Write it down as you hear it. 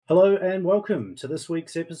Hello and welcome to this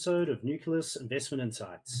week's episode of Nucleus Investment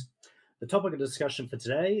Insights. The topic of discussion for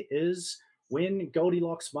today is when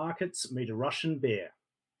Goldilocks markets meet a Russian bear.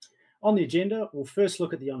 On the agenda, we'll first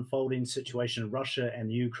look at the unfolding situation in Russia and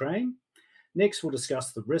the Ukraine. Next, we'll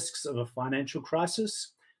discuss the risks of a financial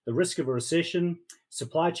crisis, the risk of a recession,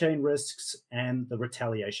 supply chain risks, and the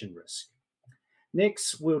retaliation risk.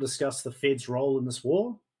 Next, we'll discuss the Fed's role in this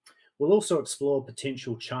war. We'll also explore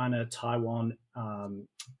potential China-Taiwan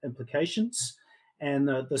implications and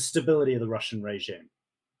the stability of the Russian regime.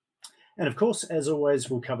 And of course, as always,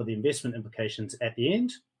 we'll cover the investment implications at the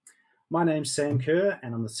end. My name's Sam Kerr,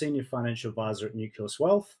 and I'm the Senior Financial Advisor at Nucleus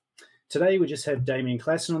Wealth. Today, we just have Damien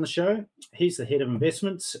Klassen on the show. He's the Head of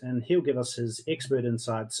Investments, and he'll give us his expert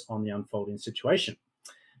insights on the unfolding situation.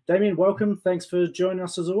 Damien, welcome. Thanks for joining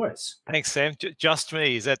us as always. Thanks, Sam. Just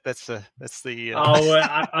me. That's the.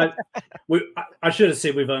 I should have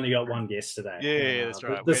said we've only got one guest today. Yeah, that's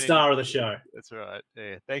right. The star of the show. That's right.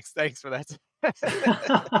 Yeah. Thanks for that.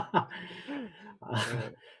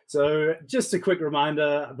 So, just a quick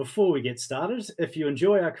reminder before we get started: if you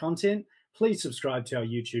enjoy our content, please subscribe to our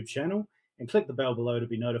YouTube channel and click the bell below to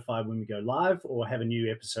be notified when we go live or have a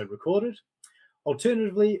new episode recorded.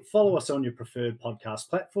 Alternatively, follow us on your preferred podcast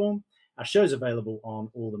platform. Our show's available on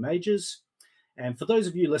all the majors. And for those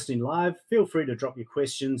of you listening live, feel free to drop your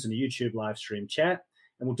questions in the YouTube live stream chat,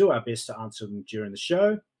 and we'll do our best to answer them during the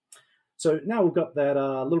show. So now we've got that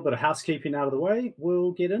little bit of housekeeping out of the way,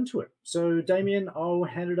 we'll get into it. So Damien, I'll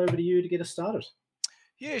hand it over to you to get us started.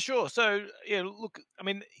 Yeah, sure. So, look, I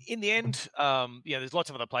mean, in the end, there's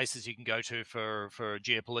lots of other places you can go to for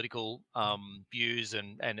geopolitical views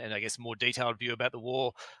and I guess more detailed view about the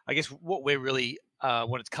war. I guess what we're really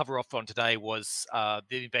wanted to cover off on today was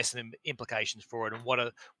the investment implications for it and what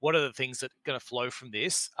are the things that are going to flow from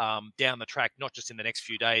this down the track, not just in the next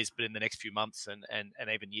few days, but in the next few months and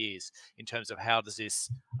even years, in terms of how does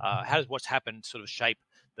what's happened sort of shape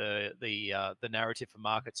the narrative for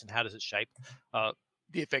markets, and how does it shape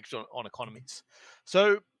the effects on economies.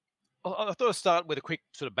 So I thought I'd start with a quick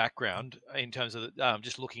sort of background in terms of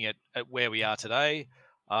just looking at where we are today.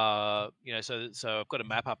 So I've got a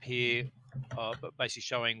map up here, basically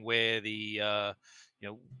showing where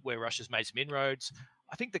where Russia's made some inroads.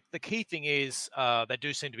 I think the key thing is they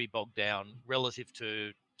do seem to be bogged down relative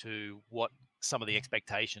to what some of the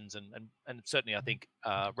expectations and certainly I think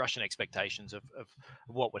Russian expectations of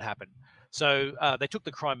what would happen. So they took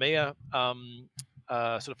the Crimea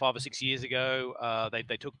sort of 5 or 6 years ago.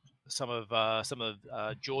 They took some of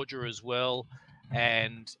Georgia as well,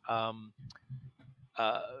 and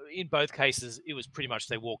in both cases it was pretty much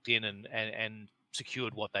they walked in and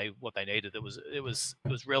secured what they needed. It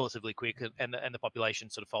was relatively quick, and the population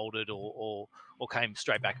sort of folded or came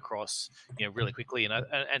straight back across really quickly,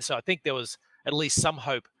 and so I think there was at least some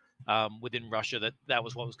hope within Russia that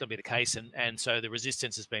was what was going to be the case, and so the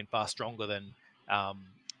resistance has been far stronger than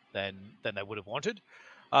they would have wanted.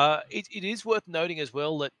 It is worth noting as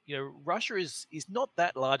well that Russia is not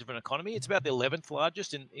that large of an economy. It's about the 11th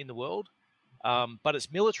largest in the world, but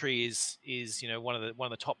its military is one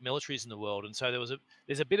of the top militaries in the world, and so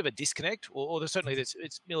there's a bit of a disconnect, or certainly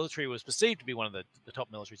its military was perceived to be one of the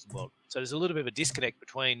top militaries in the world. So there's a little bit of a disconnect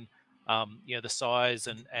between the size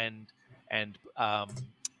and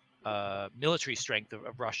military strength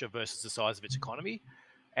of Russia versus the size of its economy,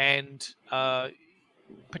 and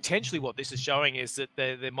potentially what this is showing is that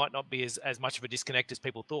there might not be as much of a disconnect as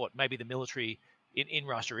people thought. Maybe the military in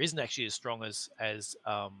Russia isn't actually as strong as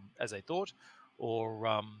they thought,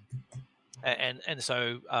 or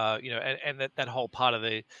so that whole part of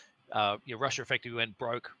the Russia effectively went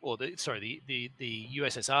broke, or the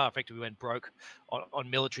USSR effectively went broke on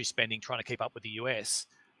military spending, trying to keep up with the US,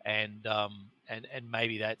 and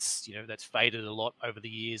maybe that's faded a lot over the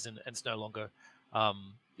years, and it's no longer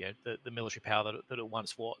the military power that it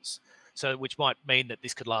once was. So, which might mean that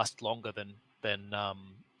this could last longer than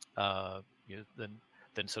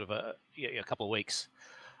sort of a couple of weeks.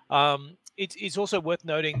 It's also worth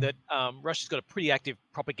noting that Russia's got a pretty active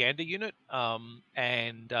propaganda unit,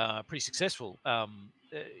 and pretty successful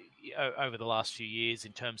over the last few years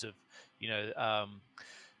in terms of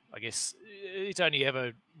I guess it's only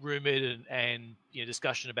ever rumored and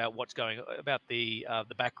discussion about what's going about the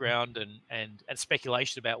background and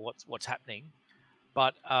speculation about what's happening,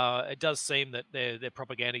 but it does seem that their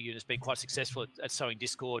propaganda unit has been quite successful at sowing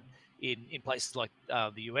discord in places like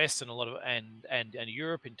the US and a lot of and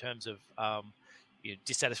Europe in terms of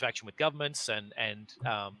dissatisfaction with governments and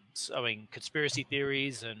sowing conspiracy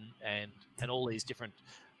theories and all these different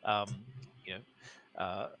I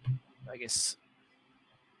guess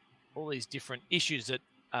all these different issues that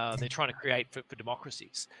they're trying to create for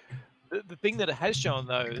democracies. The thing that it has shown,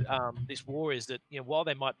 though, this war is that while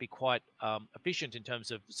they might be quite efficient in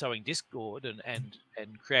terms of sowing discord and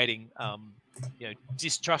creating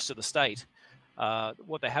distrust of the state,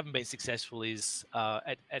 what they haven't been successful is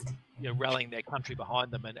at rallying their country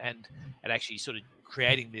behind them and actually sort of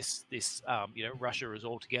creating this Russia is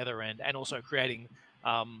all together and also creating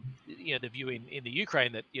the view in the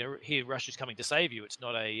Ukraine that here Russia's coming to save you. It's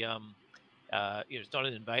not it's not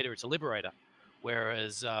an invader, it's a liberator.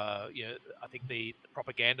 Whereas, I think the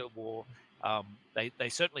propaganda war, they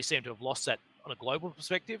certainly seem to have lost that on a global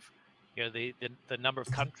perspective. The number of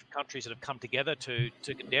countries that have come together to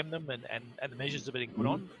condemn them and the measures that are being put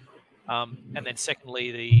on. And then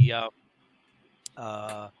secondly,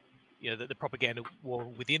 the propaganda war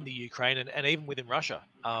within the Ukraine and even within Russia,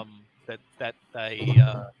 that they,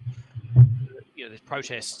 there's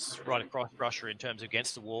protests right across Russia in terms of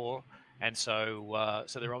against the war. And so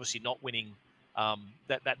they're obviously not winning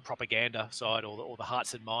that propaganda side or the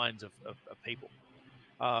hearts and minds of people.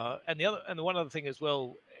 And the one other thing as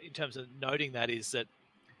well in terms of noting that is that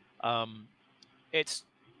it's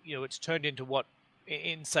turned into what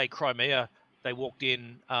in say Crimea they walked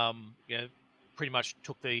in, pretty much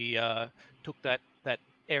took that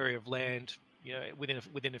area of land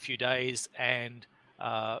within a few days and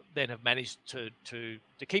then have managed to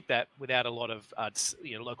keep that without a lot of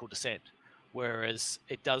local dissent. Whereas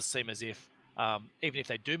it does seem as if even if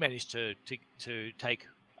they do manage to take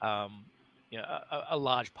a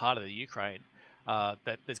large part of the Ukraine,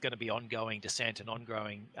 that there's going to be ongoing dissent and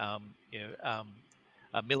ongoing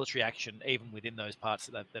military action even within those parts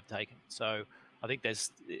that they've taken. So I think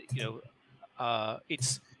there's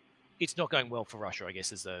it's not going well for Russia, I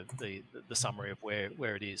guess, is the summary of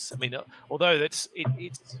where it is. I mean, although it's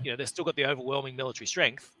they've still got the overwhelming military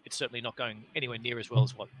strength, it's certainly not going anywhere near as well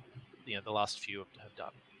as what the last few have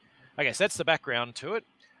done. I guess that's the background to it.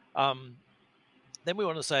 Then we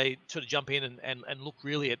want to sort of jump in and look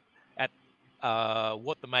really at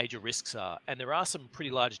what the major risks are, and there are some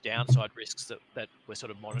pretty large downside risks that we're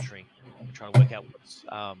sort of monitoring and trying to work out what's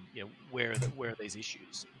where are these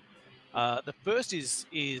issues. The first is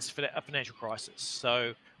a financial crisis.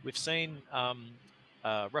 So we've seen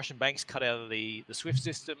Russian banks cut out of the SWIFT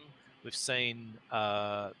system. We've seen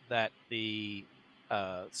that the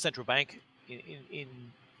central bank in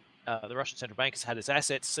the Russian central bank has had its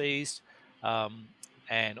assets seized or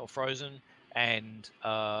frozen, and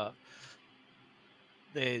so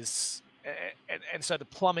the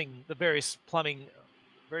various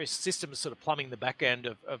systems sort of plumbing the back end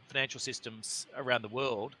of financial systems around the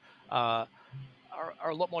world are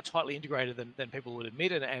a lot more tightly integrated than people would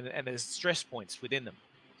admit, and there's stress points within them.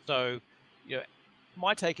 So,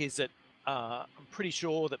 my take is that I'm pretty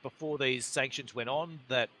sure that before these sanctions went on,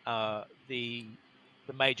 that the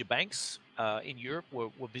major banks in Europe were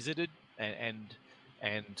visited, and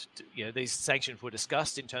these sanctions were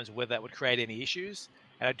discussed in terms of whether that would create any issues.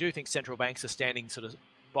 And I do think central banks are standing sort of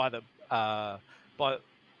by the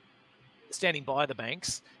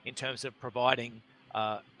banks in terms of providing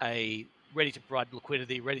ready to provide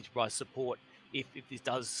liquidity, ready to provide support if this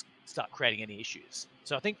does start creating any issues.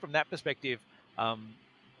 So I think from that perspective,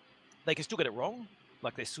 they can still get it wrong,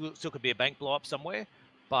 like there still could be a bank blow up somewhere.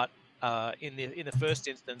 But in the first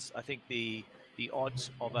instance, I think the odds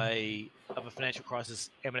of a financial crisis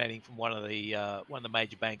emanating from one of the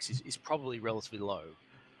major banks is probably relatively low.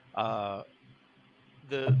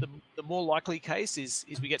 The more likely case is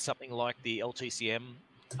we get something like the LTCM,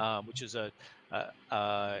 which is a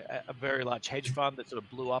very large hedge fund that sort of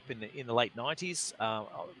blew up in the late 90s,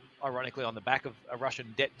 ironically on the back of a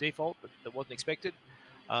Russian debt default that wasn't expected.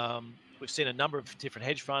 We've seen a number of different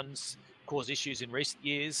hedge funds cause issues in recent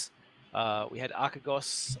years. We had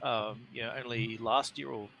Archegos, only last year,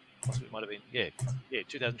 or possibly it might have been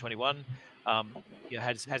 2021.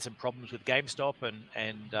 Had some problems with GameStop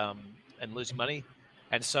and losing money.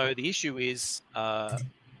 And so the issue is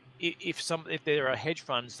if there are hedge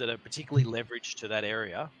funds that are particularly leveraged to that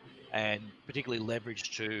area and particularly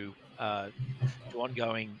leveraged to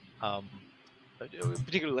ongoing,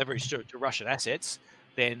 particularly leveraged to Russian assets,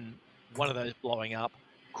 then one of those blowing up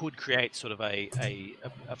could create sort of a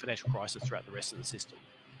financial crisis throughout the rest of the system.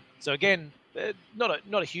 So again, not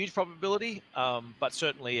a huge probability, but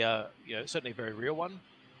certainly certainly a very real one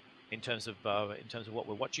in terms of what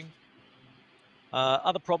we're watching.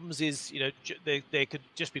 Other problems is there could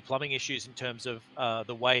just be plumbing issues in terms of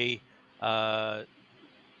the way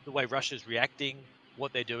Russia's reacting,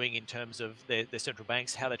 what they're doing in terms of their central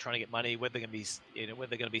banks, how they're trying to get money, whether they're going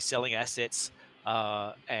to be selling assets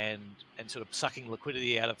and sort of sucking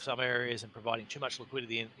liquidity out of some areas and providing too much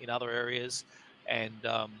liquidity in other areas. and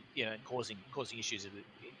and causing issues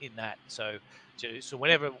in that. So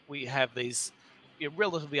whenever we have these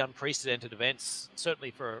relatively unprecedented events,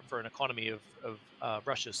 certainly for an economy of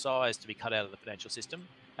Russia's size to be cut out of the financial system,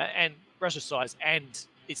 and Russia's size and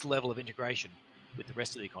its level of integration with the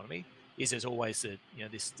rest of the economy, there's always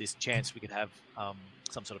this chance we could have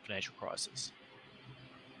some sort of financial crisis.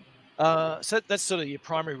 So that's sort of your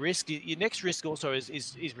primary risk. Your next risk also is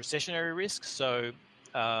recessionary risk. So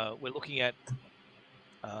we're looking at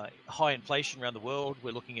high inflation around the world.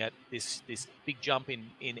 We're looking at this big jump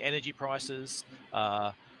in energy prices.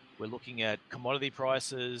 We're looking at commodity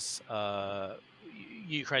prices.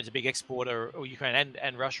 Ukraine's a big exporter, or Ukraine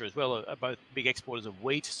and Russia as well are both big exporters of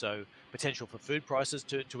wheat. So potential for food prices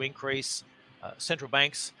to increase. Central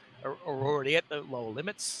banks are already at the lower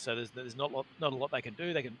limits, so there's not a lot they can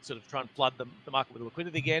do. They can sort of try and flood the market with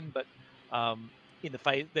liquidity again, but in the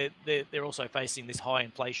face they're also facing this high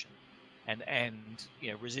inflation and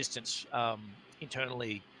resistance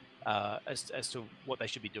internally as to what they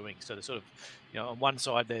should be doing. So they're sort of on one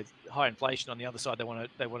side there's high inflation, on the other side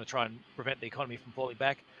they want to try and prevent the economy from falling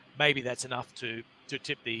back. Maybe that's enough to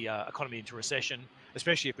tip the economy into recession,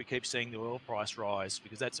 especially if we keep seeing the oil price rise,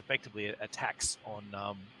 because that's effectively a tax on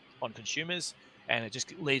consumers, and it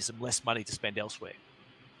just leaves them less money to spend elsewhere.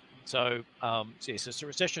 So so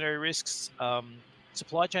recessionary risks,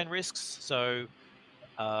 supply chain risks. So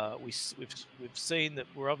we've seen that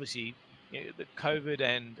we're obviously the COVID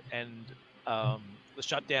and the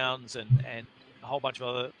shutdowns and a whole bunch of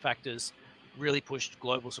other factors really pushed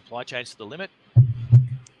global supply chains to the limit,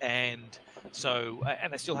 and so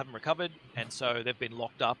and they still haven't recovered, and so they've been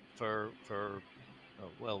locked up for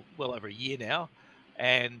well over a year now,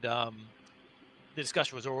 and the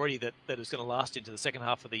discussion was already that it's going to last into the second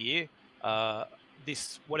half of the year.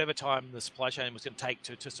 This whatever time the supply chain was going to take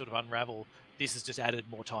to sort of unravel, this has just added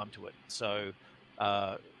more time to it. So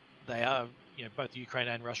they are, both Ukraine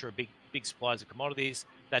and Russia are big suppliers of commodities.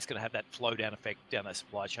 That's going to have that flow down effect down that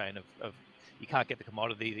supply chain of you can't get the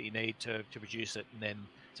commodity that you need to produce it, and then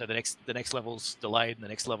so the next level's delayed, and the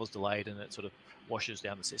next level's delayed, and it sort of washes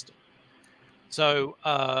down the system. So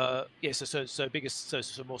so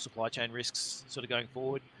more supply chain risks sort of going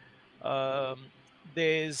forward.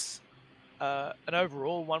 There's an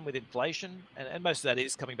overall one with inflation, and most of that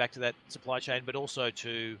is coming back to that supply chain, but also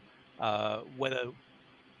to whether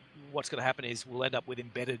what's going to happen is we'll end up with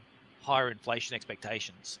embedded higher inflation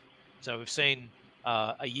expectations. So we've seen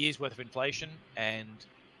a year's worth of inflation, and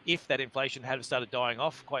if that inflation had started dying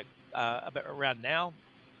off quite about around now,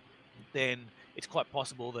 then it's quite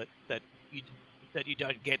possible that you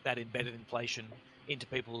don't get that embedded inflation into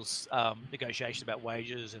people's negotiations about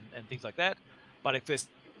wages and things like that. But if there's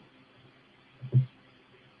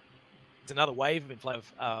another wave of inflation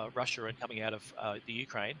of Russia and coming out of the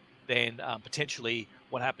Ukraine, then potentially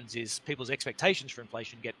what happens is people's expectations for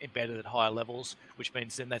inflation get embedded at higher levels, which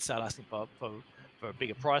means then they start asking for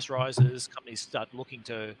bigger price rises. Companies start looking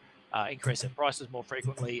to increase their prices more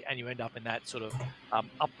frequently, and you end up in that sort of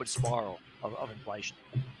upward spiral of inflation.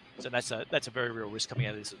 So that's a very real risk coming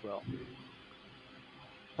out of this as well.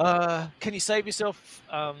 Can you save yourself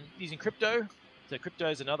using crypto? So crypto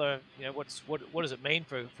is another, what does it mean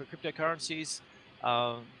for cryptocurrencies?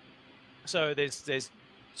 So there's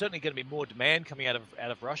certainly going to be more demand coming out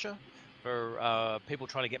of Russia for people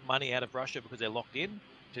trying to get money out of Russia because they're locked in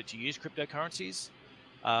to use cryptocurrencies.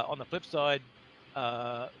 On the flip side,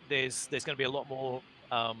 there's going to be a lot more.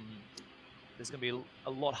 There's going to be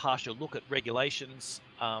a lot harsher look at regulations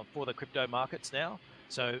for the crypto markets now.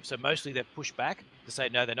 So mostly they've pushed back to say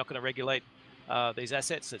no, they're not going to regulate these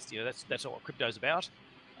assets. That's not what crypto is about,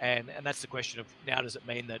 and that's the question of now. Does it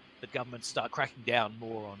mean that the governments start cracking down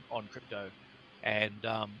more on crypto, and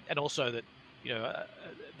also that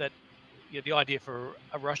the idea for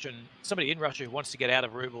somebody in Russia who wants to get out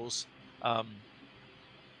of rubles,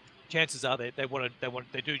 chances are they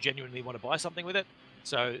do genuinely want to buy something with it.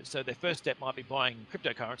 So their first step might be buying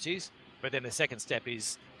cryptocurrencies, but then the second step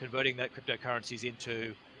is converting that cryptocurrencies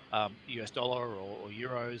into US dollar or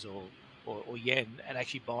euros or yen, and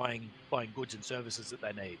actually buying goods and services that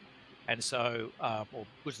they need, and so or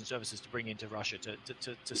goods and services to bring into Russia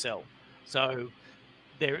to sell. So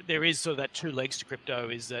there is sort of that two legs to crypto,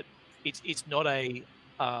 is that it's not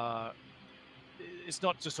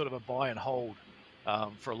just sort of a buy and hold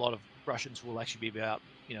for a lot of Russians who will actually be about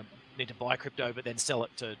need to buy crypto but then sell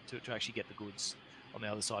it to actually get the goods on the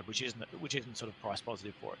other side, which isn't sort of price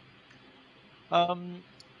positive for it.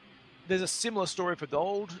 There's a similar story for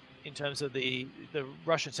gold in terms of the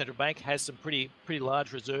Russian central bank has some pretty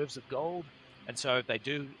large reserves of gold, and so if they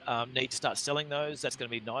do need to start selling those, that's going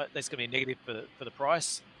to be negative for the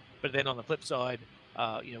price. But then on the flip side,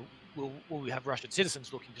 will we have Russian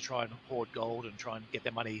citizens looking to try and hoard gold and try and get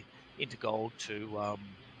their money into gold to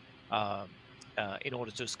in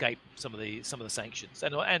order to escape some of the sanctions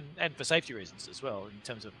and for safety reasons as well, in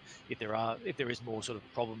terms of if there is more sort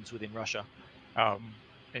of problems within Russia,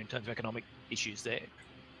 in terms of economic issues there.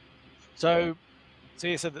 So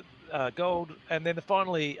the gold, and then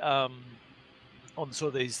finally on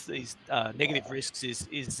sort of these negative risks is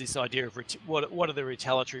this idea of what are the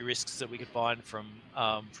retaliatory risks that we could find from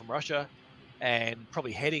Russia, and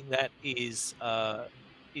probably heading that is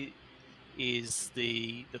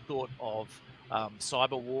the thought of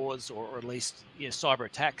cyber wars, or at least cyber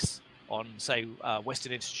attacks on, say,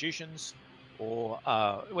 Western institutions or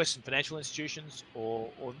Western financial institutions, or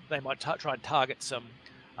they might try and target some,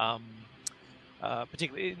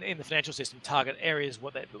 particularly in the financial system, target areas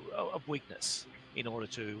of weakness in order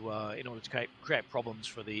to create problems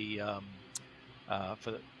for the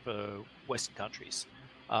for Western countries,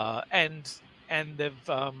 and they've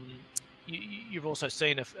you've also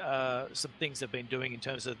seen some things they've been doing in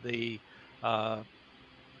terms of the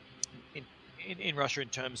in Russia, in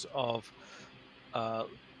terms of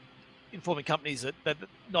informing companies that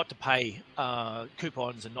not to pay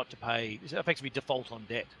coupons and not to pay, effectively default on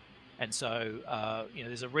debt. And so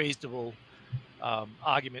there's a reasonable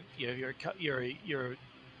argument. You're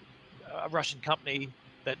a Russian company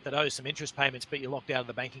that owes some interest payments, but you're locked out of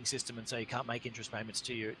the banking system, and so you can't make interest payments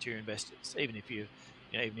to your investors, even if you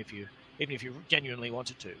genuinely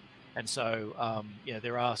wanted to. And so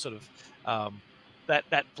there are sort of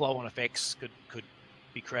that flow-on effects could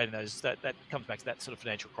be creating those. That comes back to that sort of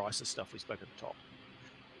financial crisis stuff we spoke at the top.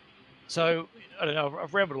 So I don't know.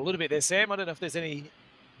 I've rambled a little bit there, Sam. I don't know if there's any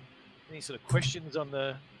sort of questions on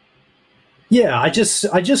the. Yeah, I just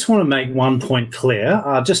want to make one point clear,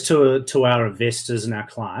 just to our investors and our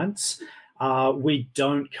clients. We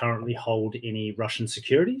don't currently hold any Russian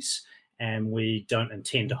securities, and we don't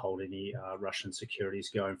intend to hold any Russian securities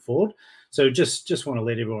going forward. So just want to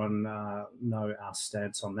let everyone know our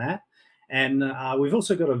stance on that. And we've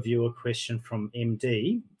also got a viewer question from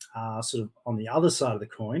MD, sort of on the other side of the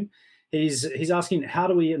coin. He's asking, how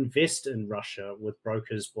do we invest in Russia with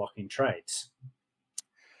brokers blocking trades?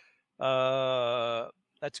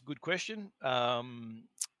 That's a good question,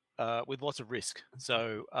 with lots of risk.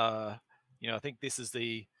 So I think this is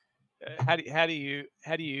the how do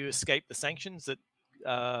you escape the sanctions that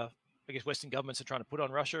I guess Western governments are trying to put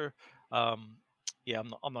on Russia? I'm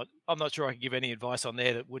not sure I can give any advice on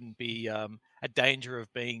there that wouldn't be a danger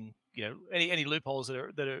of being any loopholes that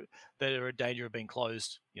are a danger of being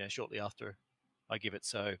closed shortly after I give it.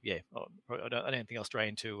 So I don't think I'll stray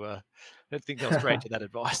into that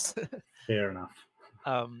advice. Fair enough.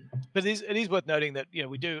 But it is worth noting that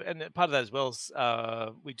we do, and part of that as well is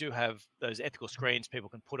we do have those ethical screens people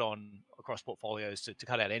can put on across portfolios to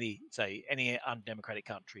cut out any undemocratic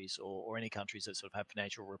countries or any countries that sort of have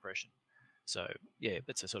financial repression. So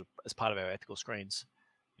that's a sort of as part of our ethical screens.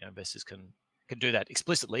 Investors can do that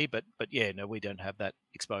explicitly, but we don't have that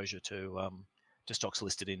exposure to stocks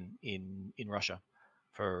listed in Russia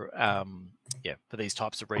for these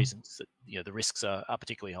types of reasons that the risks are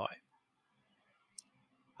particularly high.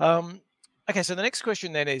 Okay, so the next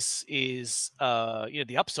question then is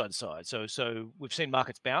the upside side. So we've seen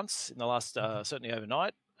markets bounce in the last certainly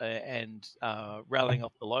overnight and rallying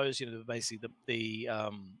off the lows. Basically the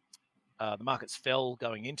markets fell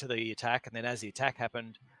going into the attack, and then as the attack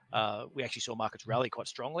happened, we actually saw markets rally quite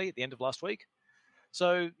strongly at the end of last week.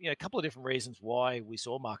 So a couple of different reasons why we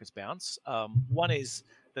saw markets bounce. One is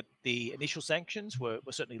that the initial sanctions were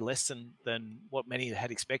certainly less than what many had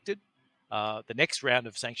expected. The next round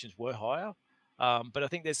of sanctions were higher, but I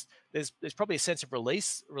think there's probably a sense of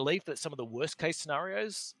relief that some of the worst case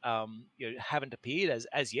scenarios haven't appeared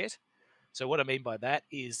as yet. So what I mean by that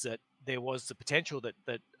is that there was the potential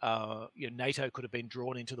that NATO could have been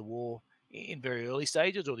drawn into the war in very early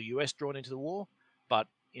stages, or the US drawn into the war, but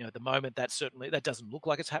at the moment that doesn't look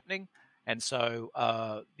like it's happening, and so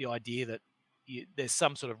the idea that there's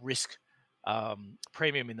some sort of risk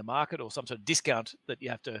premium in the market, or some sort of discount that you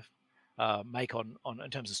have to make on in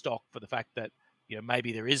terms of stock for the fact that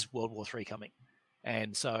maybe there is World War III coming,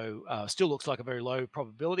 and so still looks like a very low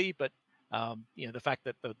probability. But the fact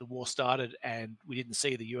that the war started and we didn't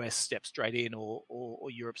see the US step straight in, or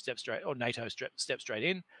Europe step straight, or NATO step straight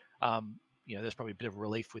in, there's probably a bit of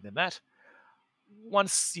relief within that.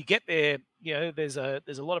 Once you get there, there's a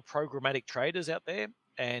lot of programmatic traders out there,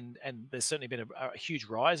 and there's certainly been a huge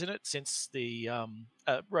rise in it since the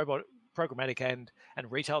programmatic and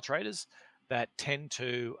retail traders that tend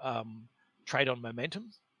to trade on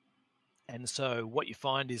momentum. And so what you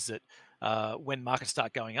find is that when markets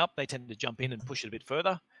start going up, they tend to jump in and push it a bit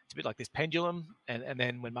further. It's a bit like this pendulum, and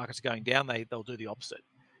then when markets are going down, they'll do the opposite.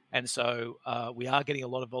 And so we are getting a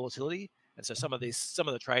lot of volatility, and so some of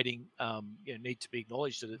the trading need to be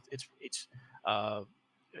acknowledged that it's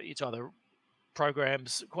either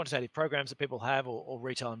quantitative programs that people have, or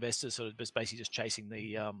retail investors sort of just basically just chasing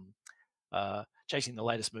the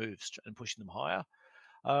latest moves and pushing them higher.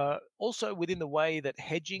 Also within the way that the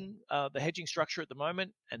hedging structure at the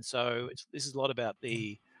moment, and so this is a lot about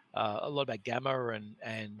gamma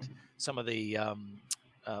and some of the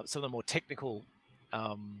more technical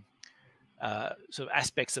sort of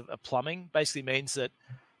aspects of plumbing. Basically means that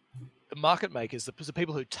the market makers, the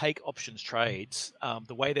people who take options trades,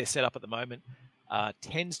 the way they're set up at the moment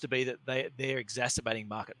tends to be that they're exacerbating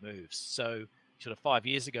market moves. So sort of 5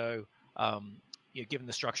 years ago, given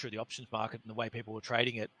the structure of the options market and the way people were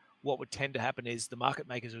trading it, what would tend to happen is the market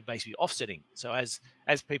makers would basically be offsetting. So as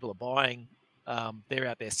people are buying, they're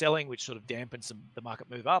out there selling, which sort of dampens the market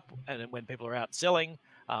move up. And then when people are out selling,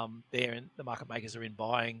 the market makers are in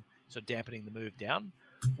buying, sort of dampening the move down.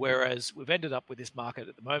 Whereas we've ended up with this market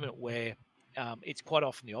at the moment where it's quite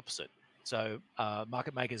often the opposite. So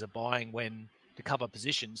market makers are buying to cover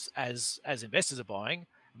positions as investors are buying,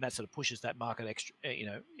 and that sort of pushes that market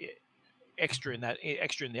extra in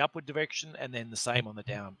the upward direction, and then the same on the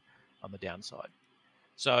downside.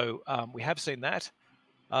 So we have seen that,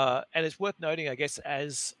 and it's worth noting, I guess,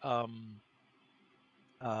 as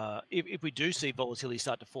if we do see volatility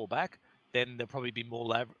start to fall back, then there'll probably be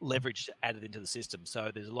more leverage added into the system.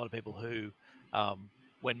 So there's a lot of people who,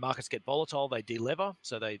 when markets get volatile, they de-lever,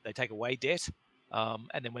 so they take away debt,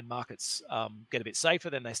 and then when markets get a bit safer,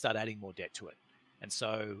 then they start adding more debt to it. And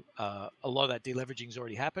so a lot of that deleveraging has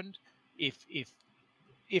already happened. If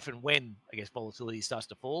and when, I guess, volatility starts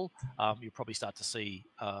to fall, you'll probably start to see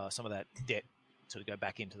some of that debt sort of go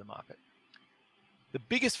back into the market. The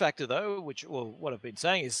biggest factor, though, what I've been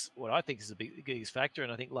saying is what I think is the biggest factor,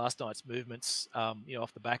 and I think last night's movements,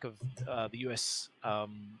 off the back of the US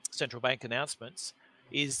central bank announcements,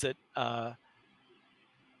 is that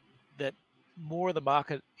that more of the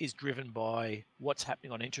market is driven by what's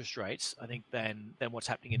happening on interest rates, I think, than what's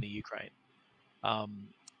happening in the Ukraine.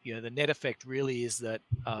 The net effect really is that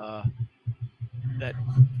that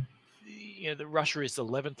Russia is the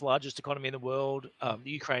 11th largest economy in the world. The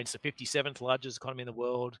Ukraine's the 57th largest economy in the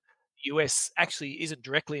world. The US actually isn't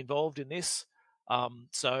directly involved in this.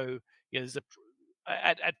 So there's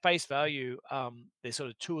at face value, there's sort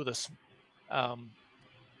of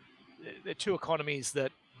they're two economies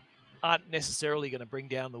that aren't necessarily going to bring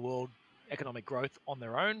down the world economic growth on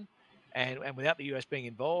their own, and without the US being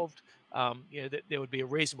involved, there would be a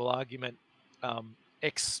reasonable argument,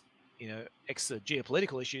 ex the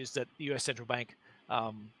geopolitical issues, that the US central bank,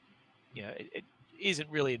 it isn't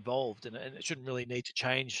really involved, and it shouldn't really need to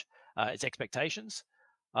change its expectations.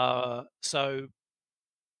 So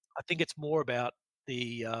I think it's more about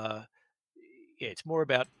I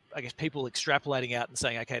guess, people extrapolating out and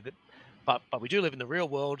saying, okay, but we do live in the real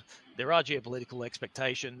world. There are geopolitical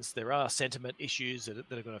expectations. There are sentiment issues that are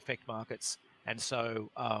going to affect markets, and so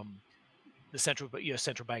the US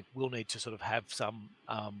central bank will need to sort of have some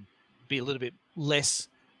be a little bit less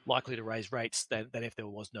likely to raise rates than if there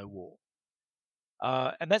was no war.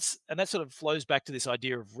 And that sort of flows back to this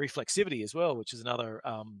idea of reflexivity as well, which is another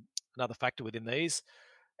factor within these.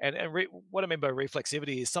 And what I mean by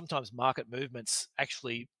reflexivity is sometimes market movements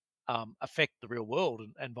actually affect the real world,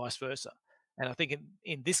 and vice versa. And I think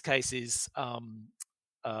in this case is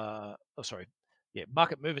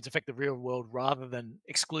market movements affect the real world rather than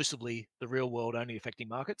exclusively the real world only affecting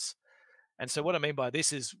markets. And so what I mean by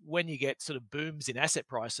this is when you get sort of booms in asset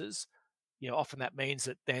prices, often that means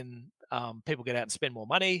that then people get out and spend more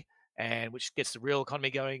money, and which gets the real economy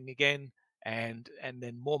going again, and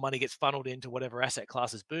then more money gets funneled into whatever asset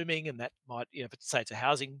class is booming, and that might, say it's a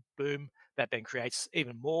housing boom, that then creates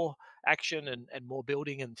even more action and more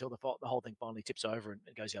building until the whole thing finally tips over and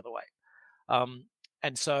goes the other way.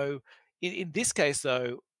 And so in this case,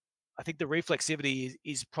 though, I think the reflexivity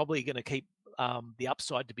is probably going to keep the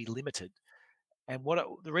upside to be limited. And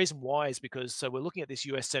the reason why is because, so we're looking at this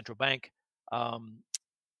US central bank,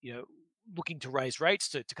 looking to raise rates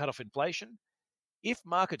to cut off inflation. If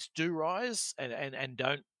markets do rise and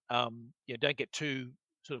don't get too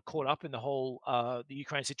sort of caught up in the whole the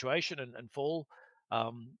Ukraine situation and fall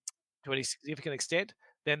to any significant extent,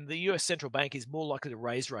 then the US central bank is more likely to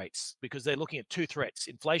raise rates because they're looking at two threats: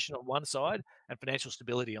 inflation on one side and financial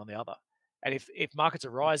stability on the other. And if markets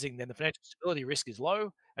are rising, then the financial stability risk is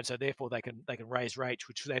low, and so therefore they can raise rates,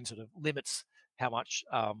 which then sort of limits how much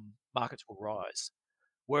markets will rise.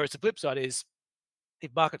 Whereas the flip side is,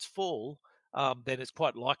 if markets fall, then it's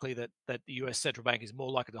quite likely that the US central bank is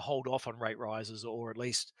more likely to hold off on rate rises, or at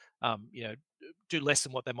least do less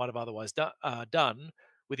than what they might have otherwise done,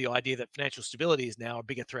 with the idea that financial stability is now a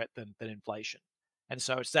bigger threat than inflation. And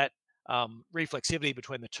so it's that reflexivity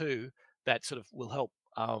between the two that sort of will help,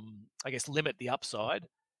 I guess, limit the upside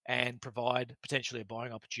and provide potentially a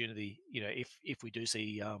buying opportunity, if we do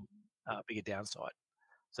see bigger downside.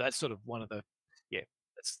 So that's sort of one of the, yeah,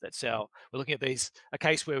 that's how we're looking at these. A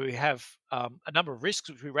case where we have a number of risks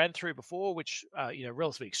which we ran through before, which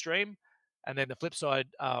relatively extreme, and then the flip side,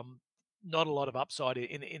 not a lot of upside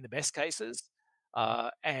in the best cases,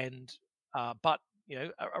 and but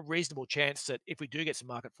a reasonable chance that if we do get some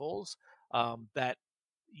market falls, that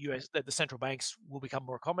the central banks will become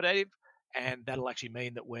more accommodative, and that'll actually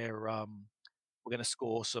mean that we're going to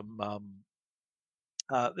score some.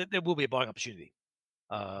 There will be a buying opportunity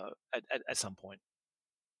at some point.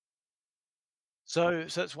 So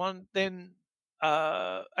that's one. Then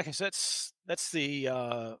okay, so that's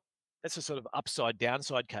the sort of upside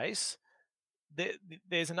downside case.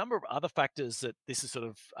 There's a number of other factors that this is sort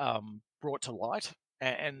of brought to light,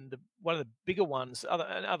 and one of the bigger ones,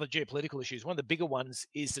 other geopolitical issues. One of the bigger ones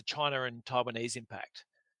is the China and Taiwanese impact.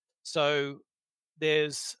 So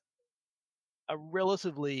there's a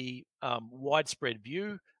relatively widespread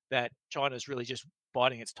view that China is really just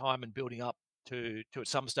biding its time and building up to at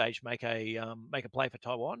some stage make a play for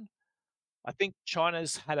Taiwan. I think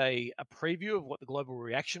China's had a preview of what the global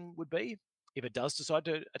reaction would be if it does decide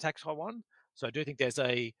to attack Taiwan. So I do think there's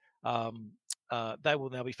they will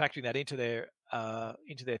now be factoring that into their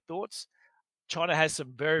thoughts. China has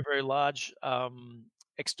some very, very large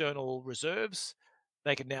external reserves.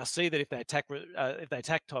 They can now see that if they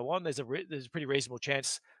attack Taiwan, there's a pretty reasonable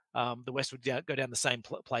chance the West would go down the same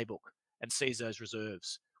playbook and seize those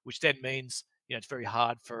reserves, which then means it's very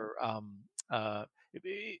hard for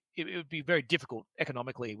it would be very difficult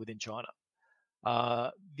economically within China.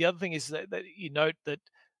 The other thing is that you note that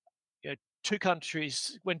two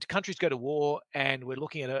countries, when countries go to war, and we're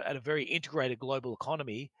looking at a very integrated global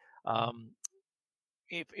economy.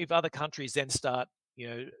 If other countries then start,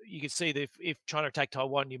 you can see that if China attacked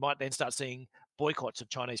Taiwan, you might then start seeing boycotts of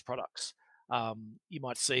Chinese products. You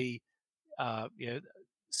might see,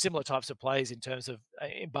 similar types of plays in terms of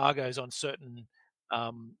embargoes on certain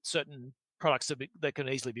products that can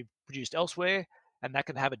easily be produced elsewhere, and that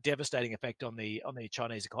can have a devastating effect on the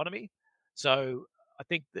Chinese economy. So I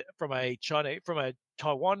think that from a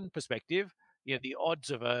Taiwan perspective, the odds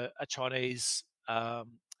of a Chinese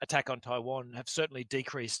attack on Taiwan have certainly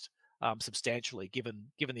decreased substantially, given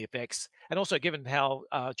the effects, and also given how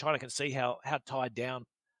China can see how tied down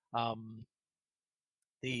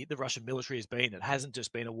the Russian military has been. It hasn't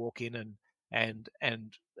just been a walk in and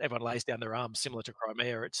everyone lays down their arms, similar to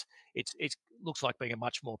Crimea. It looks like being a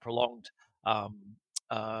much more prolonged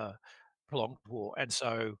war. And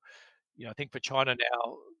so, I think for China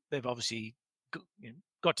now, they've obviously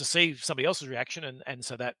got to see somebody else's reaction, and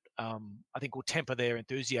so that I think will temper their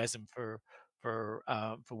enthusiasm for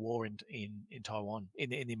war in Taiwan in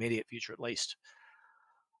the immediate future, at least.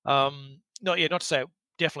 Not to say it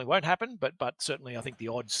definitely won't happen, but certainly I think the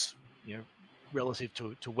odds, relative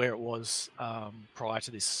to where it was prior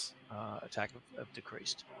to this attack, have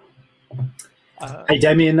decreased. Hey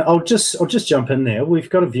Damien, I'll just jump in there. We've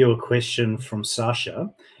got a viewer question from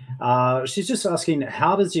Sasha. She's just asking,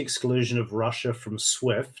 how does the exclusion of Russia from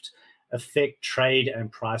SWIFT affect trade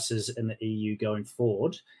and prices in the EU going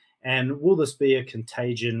forward? And will this be a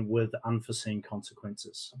contagion with unforeseen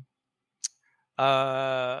consequences?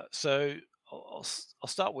 So I'll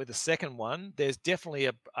start with the second one. There's definitely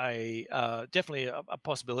a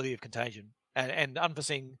possibility of contagion, and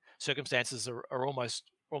unforeseen circumstances are almost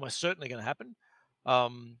certainly going to happen.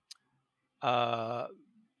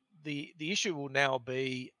 The issue will now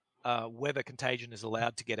be whether contagion is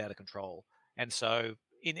allowed to get out of control, and so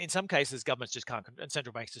in some cases, governments just can't, and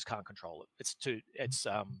central banks just can't control it.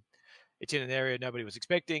 It's in an area nobody was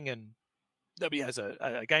expecting, and nobody has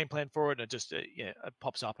a game plan for it, and it just it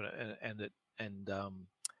pops up, and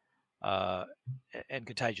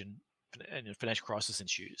contagion and financial crisis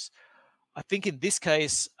ensues. I think in this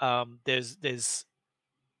case,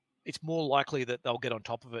 it's more likely that they'll get on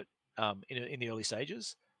top of it in the early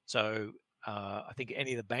stages. So I think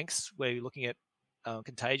any of the banks where you're looking at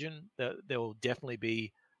contagion, there will definitely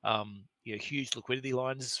be huge liquidity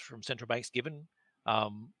lines from central banks given,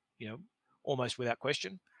 almost without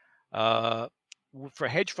question. For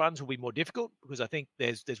hedge funds, will be more difficult, because I think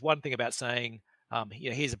there's one thing about saying,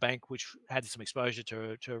 here's a bank which had some exposure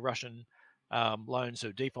to Russian loans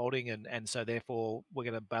are defaulting, and so therefore we're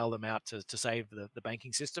going to bail them out to save the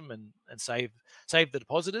banking system and save the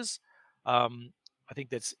depositors. I think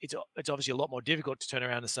it's obviously a lot more difficult to turn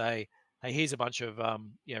around and say, hey, here's a bunch of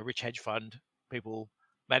rich hedge fund people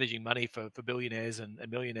managing money for billionaires and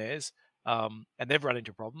millionaires, and they've run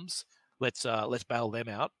into problems. Let's bail them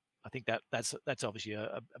out. I think that's obviously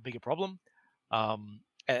a bigger problem, and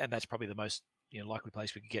that's probably the most likely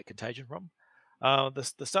place we could get contagion from.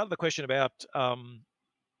 The start of the question about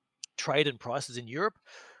trade and prices in Europe.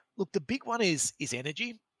 Look, the big one is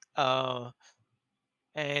energy, and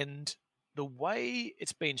the way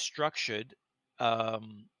it's been structured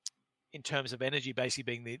in terms of energy basically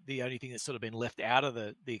being the only thing that's sort of been left out of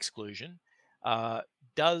the exclusion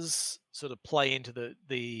does sort of play into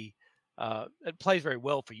the it plays very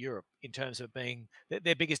well for Europe in terms of being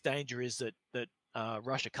their biggest danger is that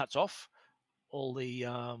Russia cuts off all the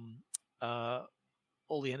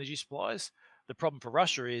energy supplies. The problem for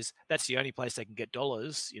Russia is that's the only place they can get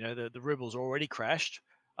dollars. The ruble's already crashed.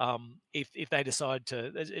 If they decide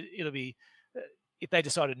to, it'll be if they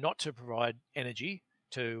decided not to provide energy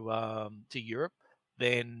to Europe,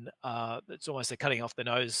 then it's almost they're cutting off their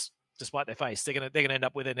nose despite their face. They're gonna end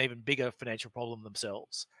up with an even bigger financial problem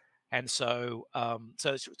themselves. And so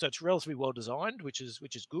it's relatively well designed, which is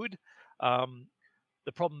good.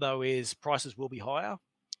 The problem though is prices will be higher,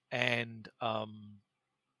 and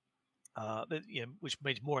which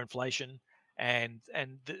means more inflation. And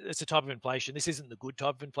it's a type of inflation. This isn't the good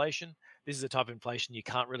type of inflation. This is a type of inflation you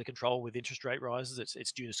can't really control with interest rate rises.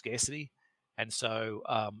 It's due to scarcity, and so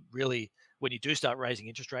really, when you do start raising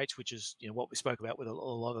interest rates, which is what we spoke about with a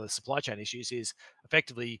lot of the supply chain issues, is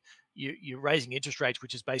effectively you're raising interest rates,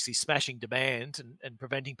 which is basically smashing demand and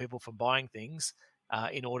preventing people from buying things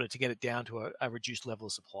in order to get it down to a reduced level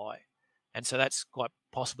of supply. And so that's quite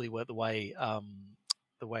possibly the way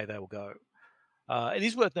they will go. It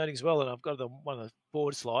is worth noting as well, and I've got one of the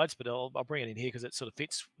board slides, but I'll bring it in here because it sort of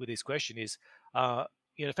fits with this question. Is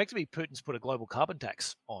effectively Putin's put a global carbon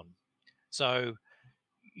tax on. So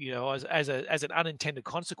as an unintended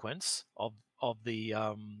consequence of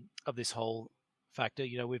this whole factor,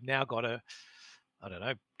 we've now got a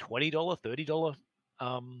 $20,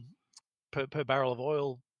 $30 per barrel of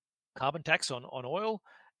oil carbon tax on oil,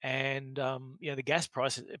 and the gas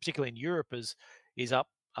price, particularly in Europe, is up.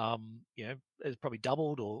 It's probably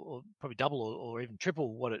doubled or probably double or even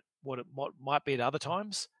triple what it might be at other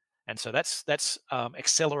times, and so that's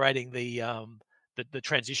accelerating the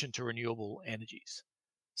transition to renewable energies.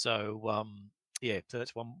 So so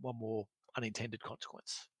that's one more unintended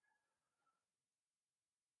consequence.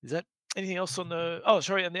 Is that anything else on the? Oh,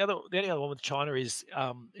 sorry. And the only other one with China is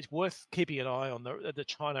it's worth keeping an eye on the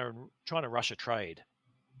China Russia trade,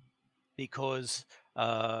 because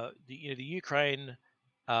the Ukraine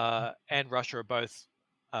and Russia are both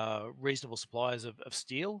reasonable suppliers of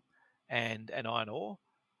steel and iron ore.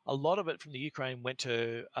 A lot of it from the Ukraine went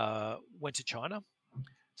to China.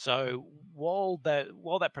 So while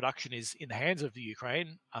that production is in the hands of the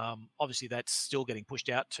Ukraine, obviously that's still getting pushed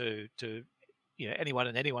out to anyone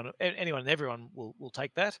and everyone will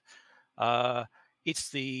take that. It's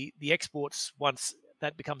the exports, once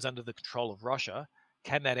that becomes under the control of Russia.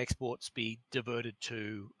 Can that exports be diverted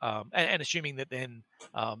to and assuming that then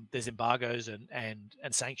there's embargoes and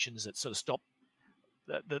sanctions that sort of stop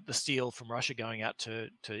the steel from Russia going out to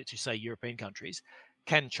say European countries?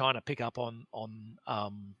 Can China pick up on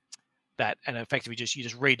that and effectively you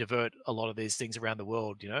just re-divert a lot of these things around the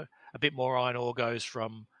world? A bit more iron ore goes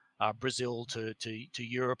from Brazil to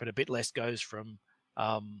Europe, and a bit less goes from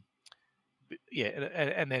and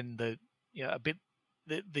then a bit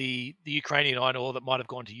the Ukrainian iron ore that might have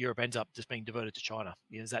gone to Europe ends up just being diverted to China.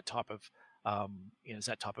 There's that type of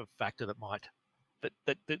factor that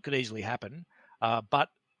could easily happen, but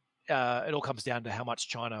it all comes down to how much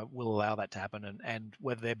China will allow that to happen and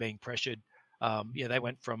whether they're being pressured. They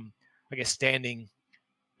went from, I guess, standing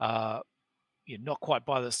not quite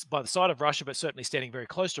by the side of Russia, but certainly standing very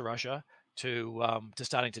close to Russia, to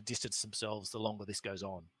starting to distance themselves the longer this goes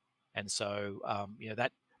on. And so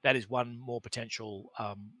that is one more potential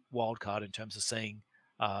wild card in terms of seeing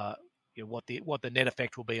what the net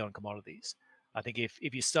effect will be on commodities. I think if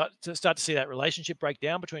you start to see that relationship break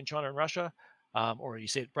down between China and Russia, or you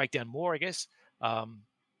see it break down more, I guess,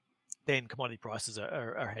 then commodity prices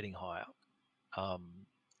are heading higher.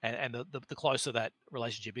 And the closer that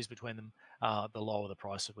relationship is between them, the lower the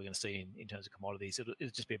price that we're going to see in terms of commodities. It'll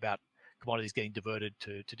just be about commodities getting diverted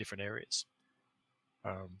to different areas.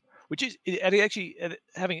 Which is, and actually,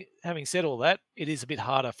 having said all that, it is a bit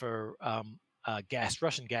harder for gas.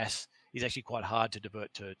 Russian gas is actually quite hard to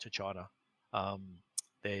divert to China.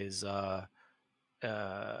 There's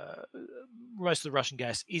most of the Russian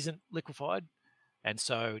gas isn't liquefied, and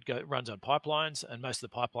so it runs on pipelines, and most of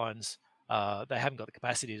the pipelines they haven't got the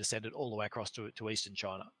capacity to send it all the way across to eastern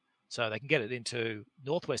China. So they can get it into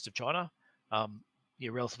northwest of China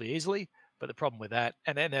relatively easily. But the problem with that,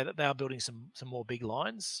 and then they are building some more big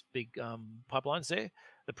lines, big pipelines there.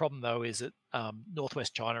 The problem, though, is that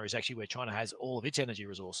northwest China is actually where China has all of its energy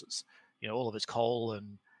resources. All of its coal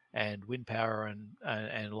and wind power and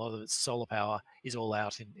a lot of its solar power is all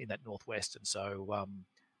out in that northwest. And so,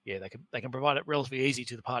 they can provide it relatively easy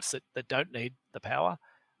to the parts that don't need the power,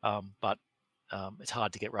 but it's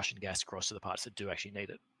hard to get Russian gas across to the parts that do actually need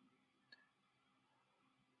it.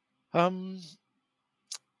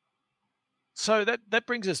 So that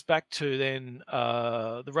brings us back to then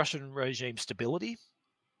the Russian regime stability.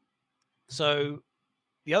 So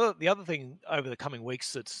the other thing over the coming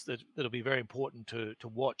weeks that'll be very important to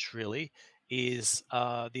watch really is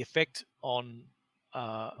the effect on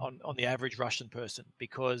the average Russian person,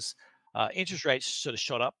 because interest rates sort of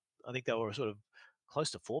shot up. I think they were sort of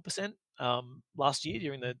close to 4% last year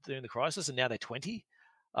during the crisis, and now they're 20.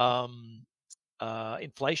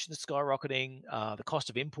 Inflation is skyrocketing. The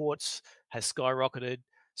cost of imports has skyrocketed.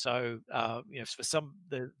 So, for some,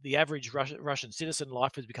 the average Russian citizen,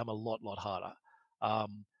 life has become a lot harder.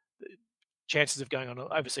 Chances of going on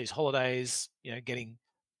overseas holidays, getting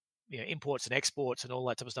imports and exports and all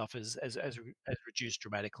that type of stuff has reduced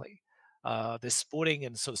dramatically. There's sporting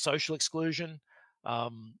and sort of social exclusion.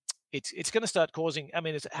 It's going to start causing. I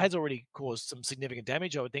mean, it has already caused some significant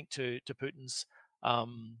damage, I would think, to Putin's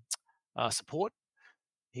support.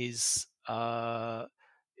 It's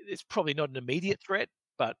probably not an immediate threat,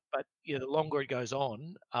 but the longer it goes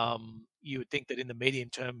on, you would think that in the medium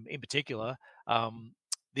term, in particular,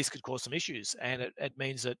 this could cause some issues, and it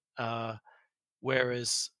means that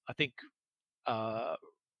whereas I think Putin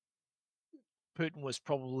was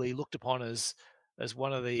probably looked upon as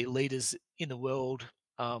one of the leaders in the world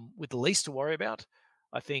with the least to worry about,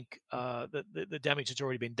 I think that the damage that's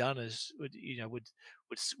already been done would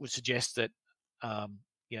suggest that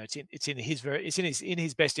it's in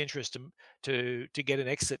his best interest to get an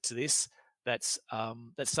exit to this. That's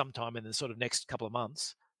sometime in the sort of next couple of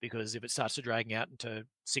months, because if it starts to dragging out into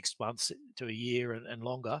 6 months to a year and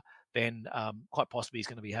longer, then quite possibly he's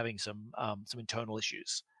going to be having some internal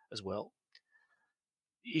issues as well.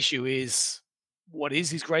 The issue is, what is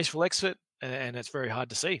his graceful exit, and it's very hard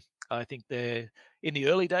to see. I think in the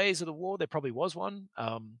early days of the war, there probably was one.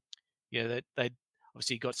 That they'd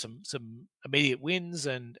obviously got some immediate wins,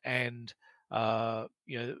 and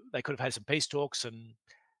they could have had some peace talks and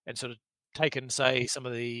sort of taken, say, some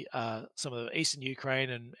of the eastern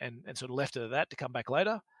Ukraine and sort of left it at that to come back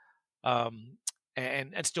later, and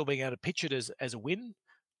still being able to pitch it as a win.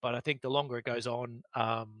 But I think the longer it goes on,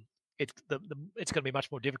 it's going to be much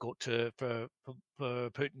more difficult for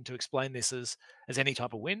Putin to explain this as any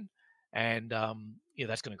type of win, and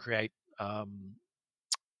that's going to create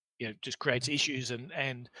just creates issues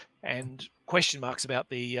and question marks about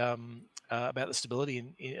the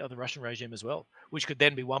stability of the Russian regime as well, which could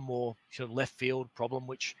then be one more sort of left field problem,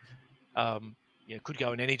 which could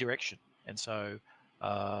go in any direction. And so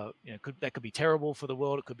that could be terrible for the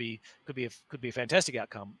world. It could be a fantastic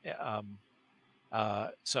outcome.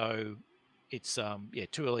 So it's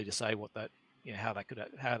too early to say what that how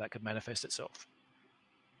that could manifest itself.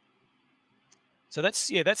 So that's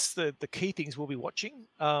the key things we'll be watching.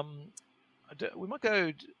 We might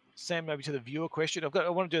go, Sam, maybe to the viewer question. I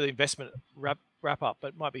want to do the investment wrap up, but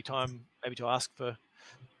it might be time maybe to ask for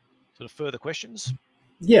sort of further questions.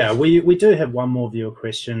 Yeah, we do have one more viewer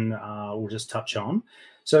question we'll just touch on.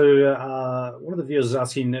 So one of the viewers is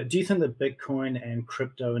asking, do you think that Bitcoin and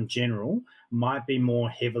crypto in general might be more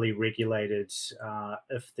heavily regulated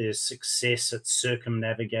if there's success at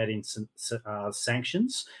circumnavigating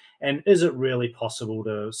sanctions? And is it really possible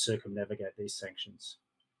to circumnavigate these sanctions?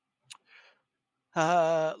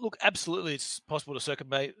 Look, absolutely, it's possible to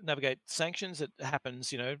circumnavigate sanctions. It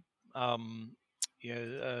happens,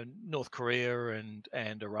 North Korea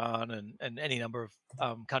and Iran and any number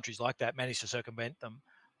of countries like that manage to circumvent them.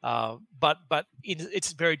 But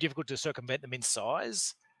it's very difficult to circumvent them in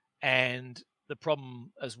size. And the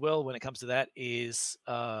problem as well when it comes to that is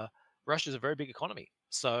Russia's a very big economy.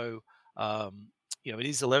 So it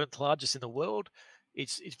is 11th largest in the world.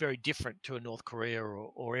 It's very different to a North Korea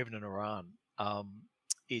or even an Iran.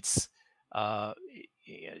 It's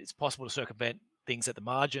possible to circumvent things at the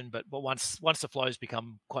margin, but once the flows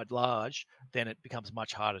become quite large, then it becomes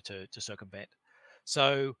much harder to circumvent.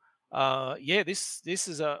 So this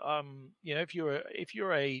is a if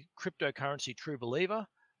you're a cryptocurrency true believer,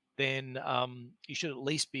 then you should at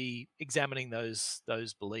least be examining those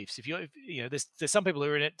beliefs. If there's some people who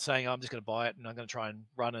are in it saying, I'm just going to buy it and I'm going to try and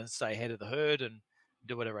run and stay ahead of the herd and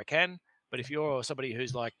do whatever I can. But if you're somebody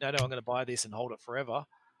who's like, no, I'm going to buy this and hold it forever,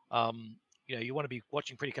 you want to be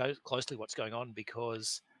watching pretty closely what's going on,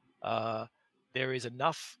 because there is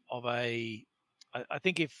enough of I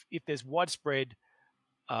think if there's widespread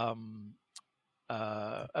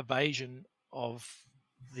evasion of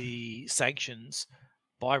the sanctions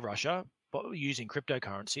by Russia, but using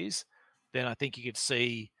cryptocurrencies, then I think you could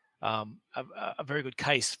see a very good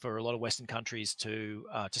case for a lot of Western countries to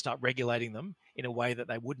start regulating them in a way that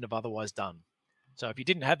they wouldn't have otherwise done. So if you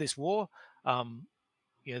didn't have this war,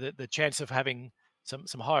 the chance of having some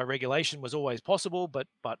higher regulation was always possible, but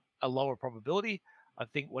a lower probability. I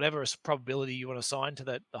think whatever probability you want to assign to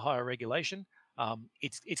the higher regulation,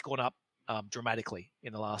 it's gone up dramatically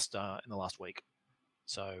in the last week.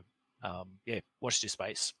 So watch this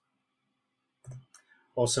space.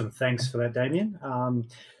 Awesome. Thanks for that, Damien.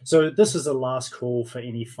 So this is the last call for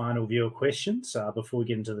any final viewer questions before we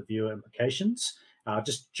get into the viewer implications.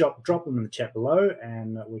 Just drop them in the chat below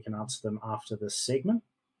and we can answer them after this segment.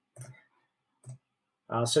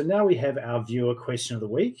 So now we have our viewer question of the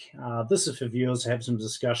week. This is for viewers to have some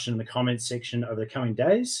discussion in the comments section over the coming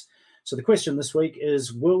days. So the question this week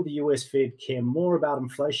is, will the US Fed care more about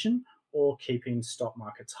inflation or keeping stock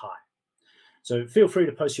markets high? So feel free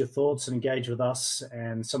to post your thoughts and engage with us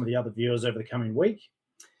and some of the other viewers over the coming week.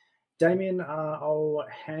 Damien, I'll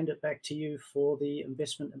hand it back to you for the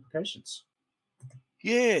investment implications.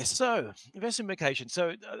 Yeah, so investment implications.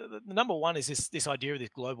 So the number one is this idea of this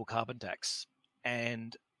global carbon tax.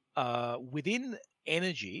 And within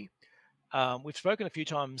energy, we've spoken a few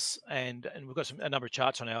times, and we've got a number of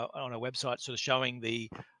charts on our website, sort of showing the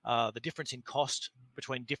difference in cost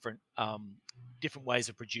between different ways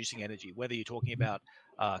of producing energy. Whether you're talking about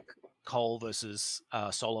coal versus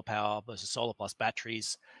solar power versus solar plus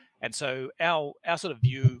batteries, and so our sort of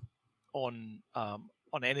view on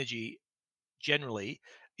energy generally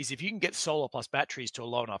is, if you can get solar plus batteries to a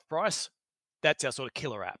low enough price, that's our sort of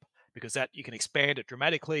killer app, because that you can expand it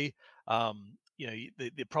dramatically.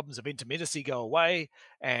 The problems of intermittency go away,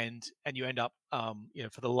 and you end up,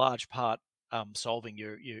 for the large part, solving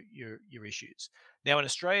your issues. Now in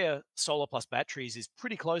Australia, solar plus batteries is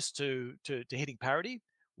pretty close to hitting parity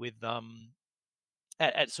with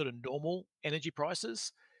at sort of normal energy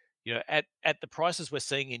prices. At the prices we're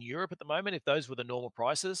seeing in Europe at the moment, if those were the normal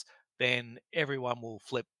prices, then everyone will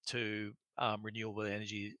flip to renewable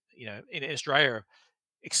energy. In Australia,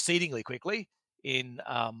 exceedingly quickly.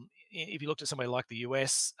 If you looked at somebody like the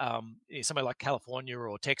US, somebody like California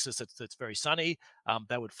or Texas that's very sunny,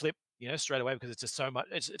 they would flip straight away, because it's just so much.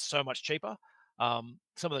 It's so much cheaper. Some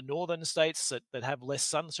of the northern states that have less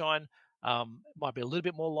sunshine might be a little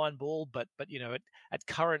bit more line ball, but at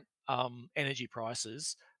current energy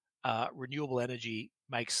prices, renewable energy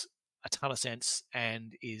makes a ton of sense,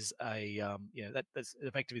 and is that's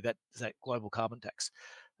effectively that global carbon tax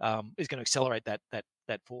is going to accelerate that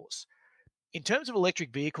force. In terms of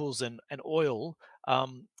electric vehicles and oil,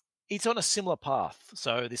 it's on a similar path.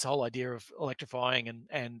 So this whole idea of electrifying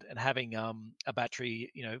and having a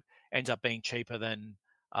battery, ends up being cheaper than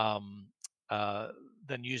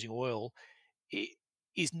using oil,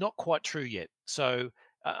 is not quite true yet. So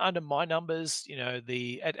under my numbers, at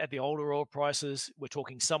the older oil prices, we're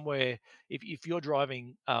talking somewhere, if you're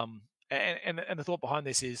driving, and the thought behind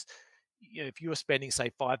this is, if you're spending,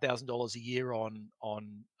 say, $5,000 a year on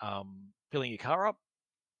filling your car up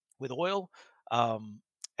with oil,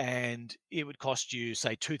 and it would cost you,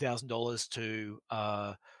 say, $2,000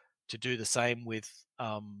 to do the same with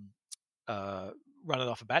running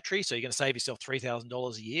off a battery. So you're going to save yourself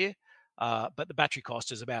 $3,000 a year, but the battery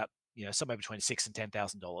cost is about somewhere between $6,000 and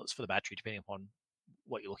 $10,000 for the battery, depending upon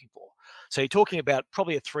what you're looking for. So you're talking about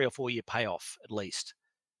probably a 3 or 4 year payoff at least,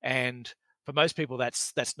 and for most people,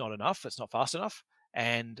 that's not enough. It's not fast enough.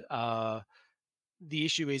 And the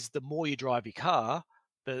issue is, the more you drive your car,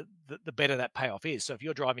 the better that payoff is. So if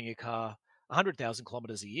you're driving your car 100,000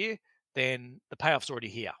 kilometers a year, then the payoff's already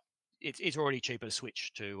here. It's already cheaper to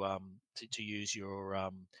switch to use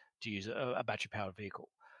a battery powered vehicle.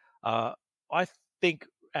 I think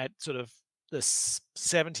at sort of the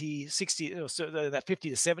 70, 60, so that $50 to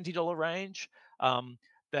 $70 range,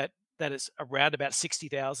 that is around about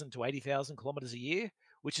 60,000 to 80,000 kilometers a year,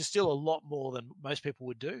 which is still a lot more than most people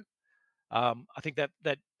would do. I think that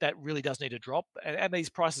really does need to drop, and these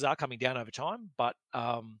prices are coming down over time. But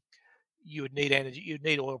you would need energy, you'd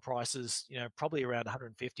need oil prices, probably around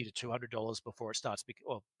 $150 to $200 before it starts.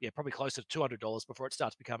 Probably closer to $200 before it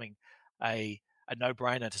starts becoming a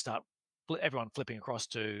no-brainer to start everyone flipping across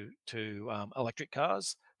to electric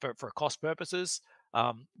cars for cost purposes.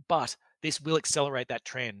 But this will accelerate that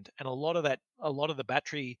trend, and a lot of the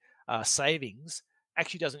battery savings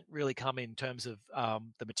actually doesn't really come in terms of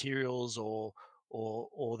the materials or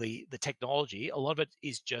the technology. A lot of it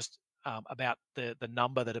is just about the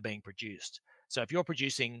number that are being produced. So if you're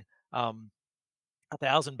producing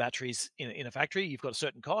 1,000 batteries in a factory, you've got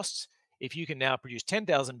certain costs. If you can now produce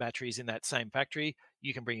 10,000 batteries in that same factory,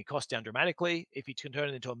 you can bring your cost down dramatically. If you can turn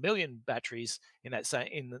it into 1 million batteries in that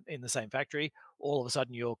same in the same factory, all of a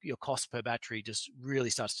sudden your cost per battery just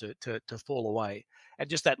really starts to fall away.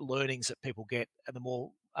 And just that learnings that people get, and the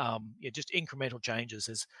more just incremental changes.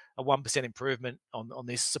 There's a 1% improvement on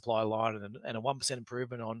this supply line, and a 1%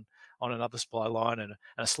 improvement on another supply line, and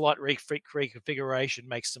a slight reconfiguration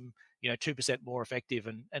makes them 2% more effective,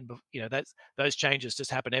 and that's those changes just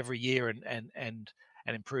happen every year and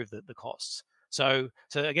improve the costs. So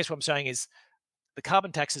I guess what I'm saying is the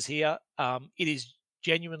carbon tax is here. It is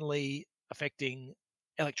genuinely affecting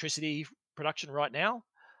electricity production right now.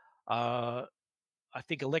 I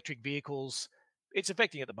think electric vehicles, it's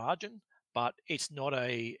affecting at the margin, but it's not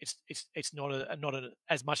as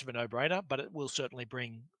much of a no-brainer. But it will certainly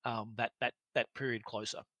bring that period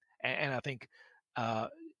closer. And I think uh,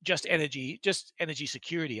 just energy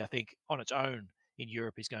security, I think on its own in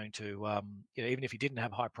Europe is going to even if you didn't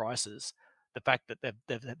have high prices, the fact that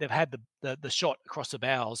they've had the shot across the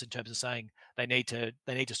bows in terms of saying they need to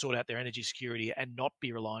sort out their energy security and not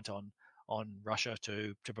be reliant on Russia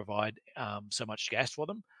to provide so much gas for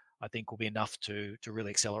them, I think will be enough to really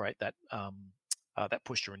accelerate that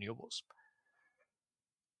push to renewables.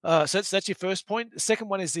 So that's your first point. The second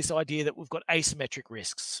one is this idea that we've got asymmetric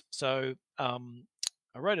risks. So I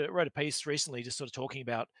wrote a piece recently just sort of talking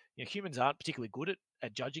about humans aren't particularly good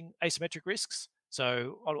at judging asymmetric risks.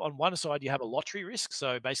 So on one side you have a lottery risk,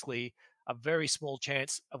 so basically a very small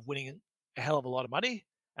chance of winning a hell of a lot of money,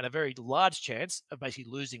 and a very large chance of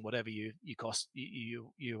basically losing whatever you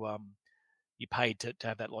paid to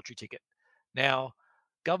have that lottery ticket. Now,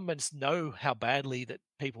 governments know how badly that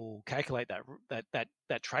people calculate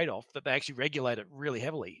that trade-off, that they actually regulate it really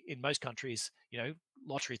heavily. In most countries,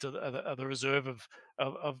 lotteries are the reserve of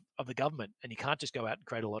the government, and you can't just go out and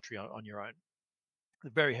create a lottery on your own.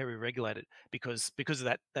 They're very heavily regulated because of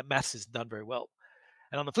that maths is done very well.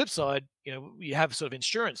 And on the flip side, you have sort of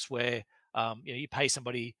insurance where you pay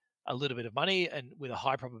somebody a little bit of money, and with a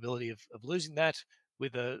high probability of losing that,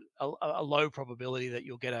 with a low probability that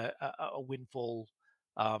you'll get a windfall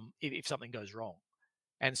if something goes wrong.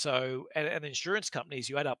 And so, and insurance companies,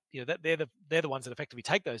 you add up, that they're the ones that effectively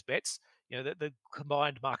take those bets. The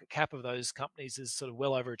combined market cap of those companies is sort of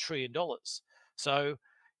well over $1 trillion. So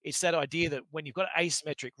it's that idea that when you've got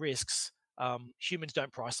asymmetric risks, humans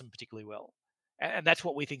don't price them particularly well, and that's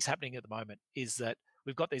what we think is happening at the moment. Is that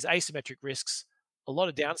we've got these asymmetric risks, a lot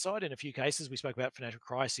of downside in a few cases. We spoke about financial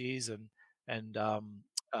crises and the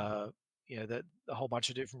whole bunch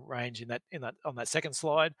of different range in that on that second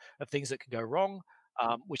slide of things that can go wrong,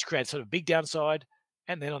 which creates sort of big downside.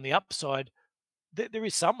 And then on the upside, there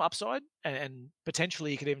is some upside, and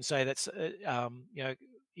potentially you could even say that's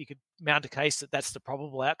you could mount a case that that's the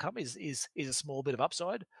probable outcome is a small bit of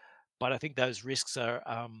upside. But I think those risks are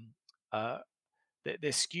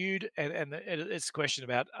they're skewed, and it's a question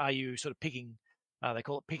about, are you sort of picking they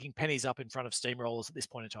call it picking pennies up in front of steamrollers at this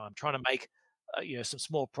point in time, trying to make some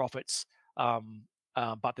small profits,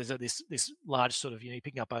 but there's this large sort of, you're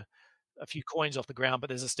picking up a few coins off the ground, but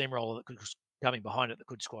there's a steamroller that could coming behind it that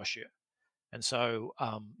could squash you. And so,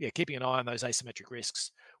 keeping an eye on those asymmetric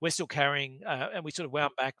risks. We're still carrying, and we sort of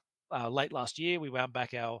wound back late last year. We wound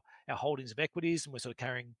back our holdings of equities, and we're sort of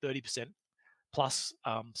carrying 30% plus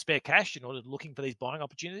spare cash in order to looking for these buying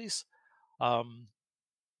opportunities,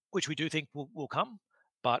 which we do think will come.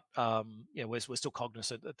 But we're still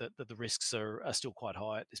cognizant that the risks are still quite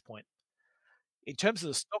high at this point. In terms of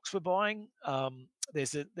the stocks we're buying,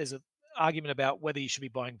 there's a argument about whether you should be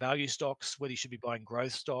buying value stocks, whether you should be buying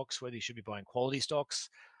growth stocks, whether you should be buying quality stocks.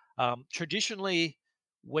 Traditionally,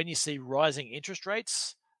 when you see rising interest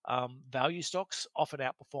rates, value stocks often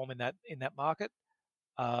outperform in that market.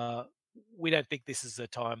 We don't think this is the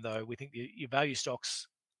time, though. We think your value stocks,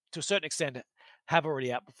 to a certain extent, have already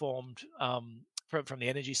outperformed from the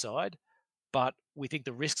energy side. But we think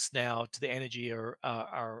the risks now to the energy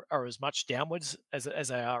are as much downwards as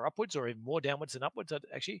they are upwards, or even more downwards than upwards,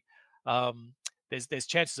 actually. There's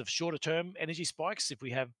chances of shorter term energy spikes if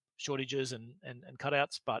we have shortages and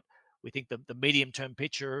cutouts, but we think the medium term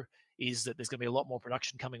picture is that there's going to be a lot more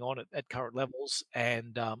production coming on at current levels,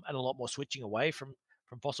 and a lot more switching away from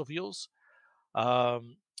fossil fuels.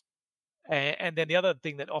 And then the other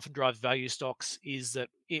thing that often drives value stocks is that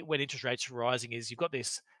when interest rates are rising, is you've got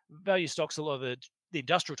this value stocks. A lot of the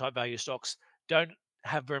industrial type value stocks don't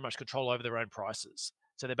have very much control over their own prices,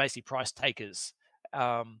 so they're basically price takers.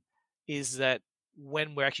 Is that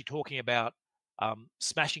when we're actually talking about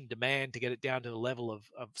smashing demand to get it down to the level of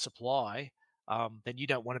supply, then you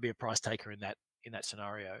don't want to be a price taker in that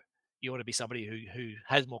scenario. You want to be somebody who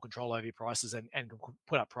has more control over your prices and can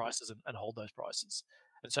put up prices and hold those prices.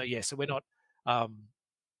 And so so we're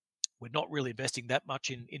not really investing that much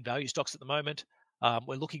in value stocks at the moment.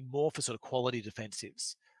 We're looking more for sort of quality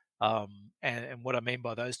defensives. And what I mean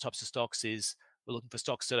by those types of stocks is we're looking for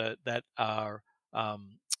stocks that are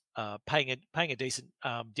paying a decent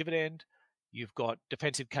dividend. You've got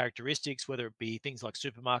defensive characteristics, whether it be things like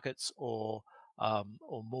supermarkets or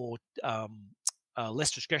more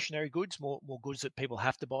less discretionary goods, more goods that people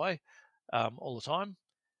have to buy all the time.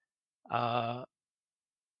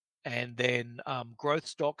 And then growth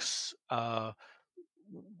stocks.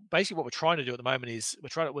 Basically, what we're trying to do at the moment is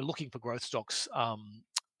we're looking for growth stocks.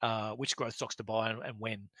 Which growth stocks to buy and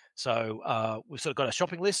when. So we've sort of got a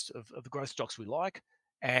shopping list of the growth stocks we like.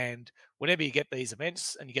 And whenever you get these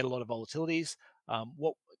events and you get a lot of volatilities,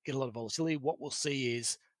 what we'll see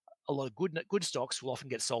is a lot of good stocks will often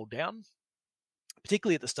get sold down,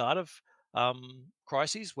 particularly at the start of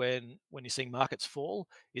crises when you're seeing markets fall,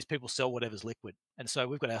 is people sell whatever's liquid. And so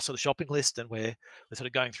we've got our sort of shopping list, and we're sort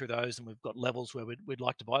of going through those, and we've got levels where we'd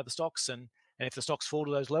like to buy the stocks, and if the stocks fall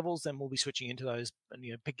to those levels, then we'll be switching into those and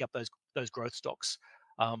picking up those growth stocks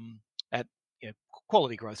at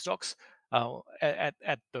quality growth stocks at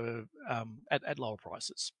lower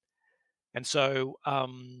prices. And so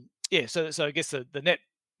so I guess the net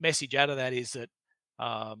message out of that is that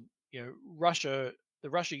the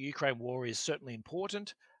Russia-Ukraine war is certainly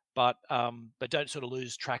important, but don't sort of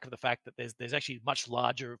lose track of the fact that there's actually much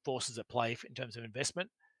larger forces at play in terms of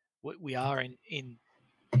investment. We are in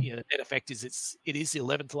the net effect is it is the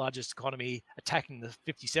 11th largest economy attacking the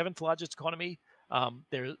 57th largest economy.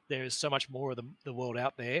 There is so much more of the world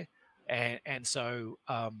out there, and so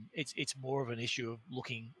it's more of an issue of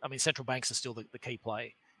looking. I mean, central banks are still the key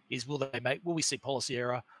play. Will we see policy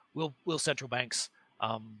error? Will central banks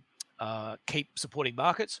keep supporting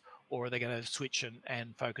markets, or are they going to switch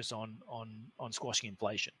and focus on squashing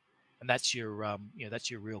inflation? And that's your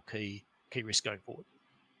real key risk going forward.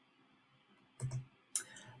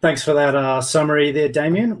 Thanks for that summary there,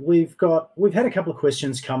 Damien. We've had a couple of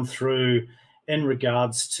questions come through in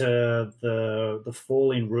regards to the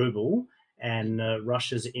falling ruble and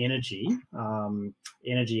Russia's energy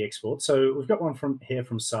export. So we've got one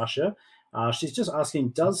from Sasha. She's just asking,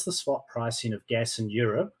 does the spot pricing of gas in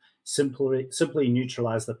Europe simply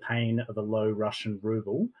neutralize the pain of a low Russian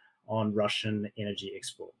ruble on Russian energy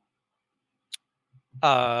export?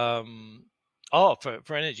 For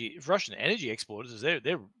energy, Russian energy exporters,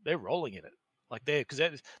 they're rolling in it, like because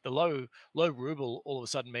the low ruble all of a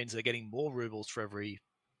sudden means they're getting more rubles for every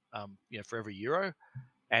euro,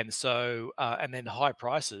 and so and then high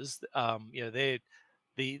prices.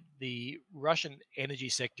 The Russian energy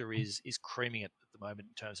sector is creaming it at the moment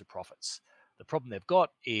in terms of profits. The problem they've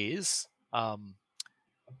got is the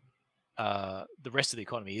rest of the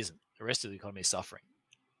economy isn't. The rest of the economy is suffering.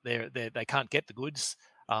 They can't get the goods.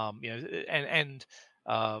 And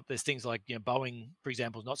there's things like Boeing, for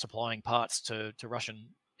example, is not supplying parts to Russian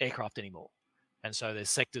aircraft anymore, and so there's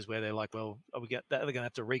sectors where they're like, well, are we going to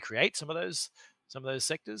have to recreate some of those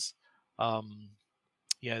sectors? That's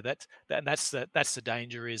the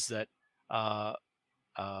danger, is that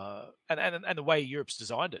and the way Europe's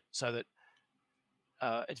designed it, so that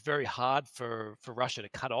it's very hard for Russia to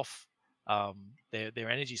cut off their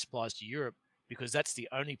energy supplies to Europe, because that's the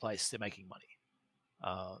only place they're making money.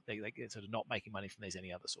 They're sort of not making money from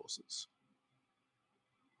any other sources.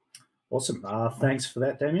 Awesome. Thanks for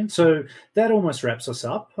that, Damien. So that almost wraps us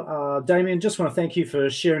up. Damien, just want to thank you for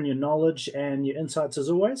sharing your knowledge and your insights as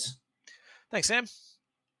always. Thanks, Sam.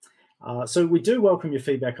 So we do welcome your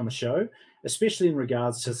feedback on the show, especially in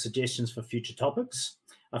regards to suggestions for future topics.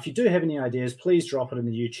 If you do have any ideas, please drop it in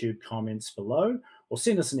the YouTube comments below, or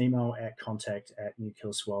send us an email at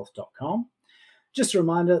contact@nucleuswealth.com. Just a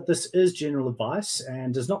reminder, this is general advice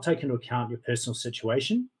and does not take into account your personal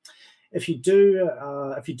situation. If you do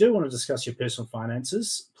want to discuss your personal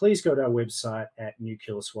finances, please go to our website at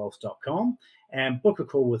nucleuswealth.com and book a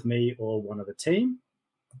call with me or one of the team.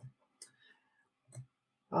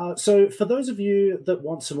 So for those of you that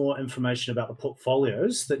want some more information about the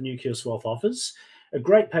portfolios that Nucleus Wealth offers, a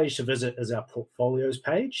great page to visit is our portfolios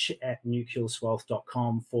page at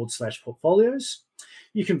nucleuswealth.com/portfolios.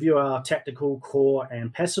 You can view our tactical, core,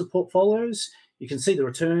 and passive portfolios. You can see the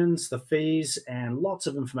returns, the fees, and lots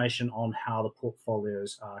of information on how the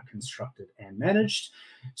portfolios are constructed and managed.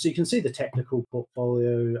 So you can see the technical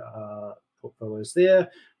portfolios there.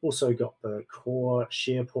 Also got the core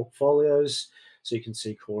share portfolios. So you can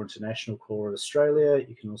see Core International, Core Australia.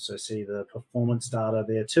 You can also see the performance data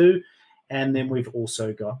there too. And then we've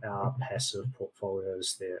also got our passive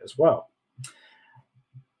portfolios there as well.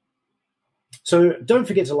 So don't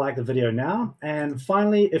forget to like the video now. And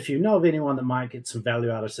finally, if you know of anyone that might get some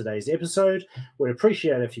value out of today's episode, we'd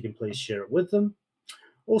appreciate it if you can please share it with them.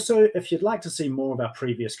 Also, if you'd like to see more of our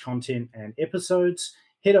previous content and episodes,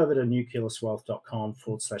 head over to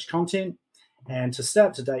nucleuswealth.com/content. And to stay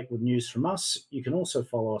up to date with news from us, you can also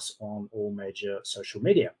follow us on all major social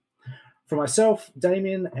media. For myself,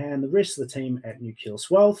 Damien, and the rest of the team at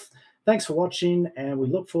Nucleus Wealth, thanks for watching, and we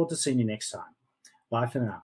look forward to seeing you next time. Bye for now.